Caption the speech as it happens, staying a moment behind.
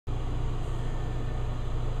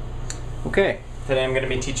Okay, today I'm going to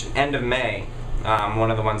be teaching End of May,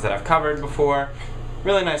 one of the ones that I've covered before.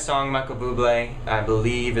 Really nice song. Michael Buble, I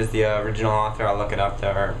believe, is the original author. I'll look it up,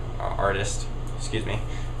 the artist, excuse me.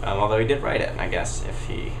 Although he did write it, I guess, if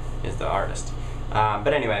he is the artist.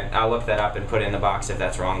 But anyway, I'll look that up and put it in the box if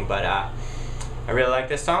that's wrong. But I really like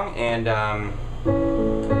this song, and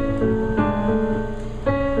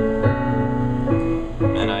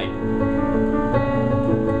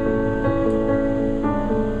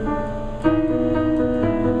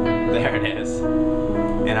there it is.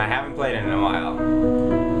 And I haven't played it in a while.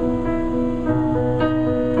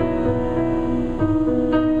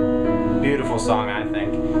 Beautiful song, I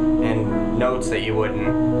think, and notes that you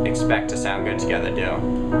wouldn't expect to sound good together do.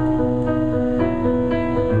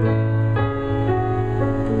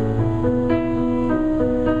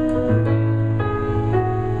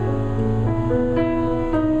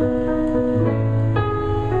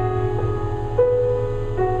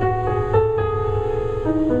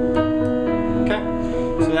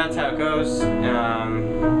 So that's how it goes. There's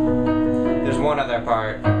one other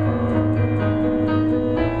part.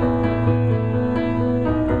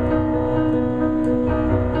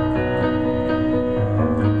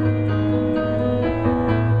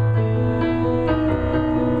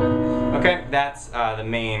 Okay, that's the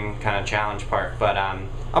main kind of challenge part, but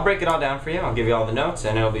I'll break it all down for you. I'll give you all the notes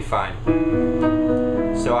and it'll be fine.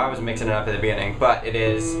 So I was mixing it up at the beginning, but it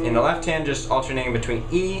is in the left hand just alternating between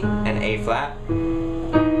E and A flat.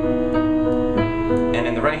 And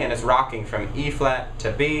in the right hand it's rocking from E flat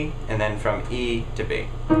to B and then from E to B.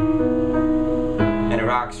 And it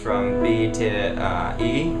rocks from B to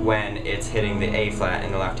E when it's hitting the A flat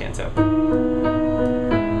in the left hand. So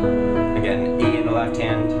again, E in the left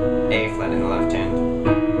hand, A flat in the left hand.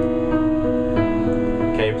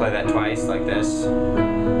 Okay, you play that twice like this.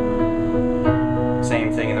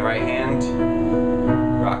 Same thing in the right hand,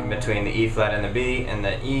 rocking between the E flat and the B and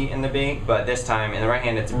the E and the B, but this time in the right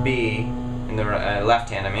hand it's B, in the left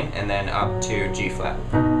hand I mean, and then up to G flat.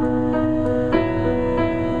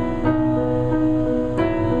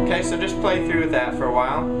 Okay, so just play through with that for a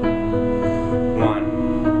while.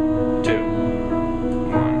 1, 2,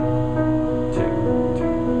 1, 2,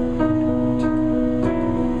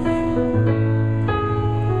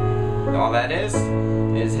 2, 2. All that is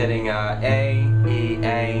hitting A, E,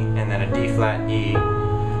 A, and then a D flat, E,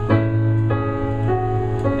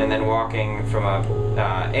 and then walking from a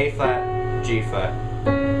A flat, G flat,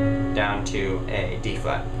 down to a D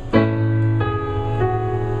flat.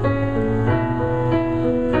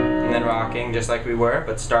 And then rocking just like we were,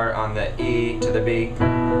 but start on the E to the B,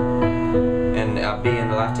 and a B in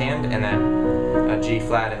the left hand, and then a G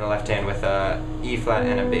flat in the left hand with a E flat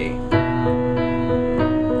and a B.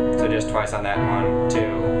 So just twice on that. 1, 2,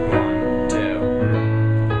 1,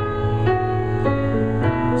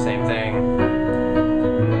 2. Same thing.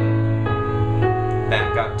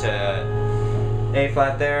 Back up to A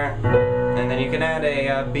flat there, and then you can add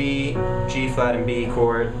a B, G flat and B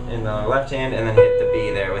chord in the left hand, and then hit the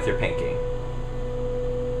B there with your pinky.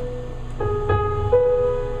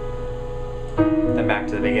 Then back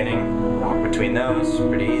to the beginning, walk between those,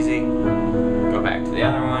 pretty easy. Go back to the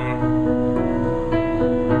other one.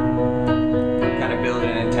 Kind of build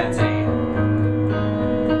an intensity.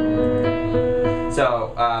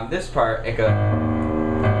 So this part, it goes.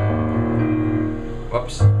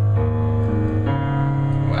 Whoops.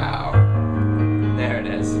 Wow. There it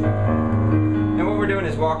is. And what we're doing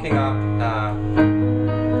is walking up.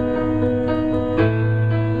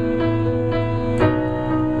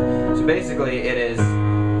 So basically it is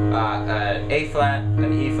an A flat,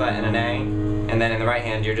 an E flat, and an A. And then in the right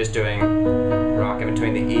hand you're just doing rocking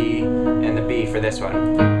between the E and the B for this one.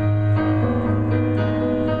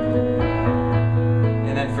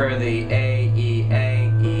 And then for the A, E, A,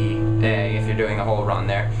 E, A, if you're doing a whole run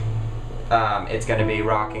there, it's going to be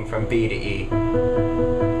rocking from B to E.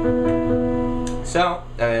 So,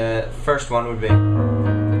 the first one would be. The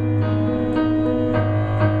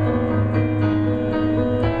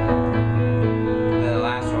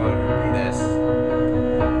last one would be this.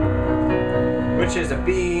 Which is a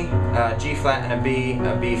B, G flat and a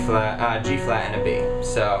B flat, G flat and a B.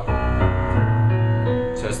 So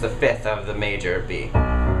it's the fifth of the major B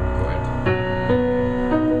chord.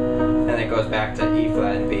 And it goes back to E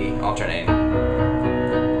flat and B alternating.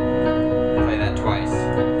 Play that twice.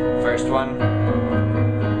 First one.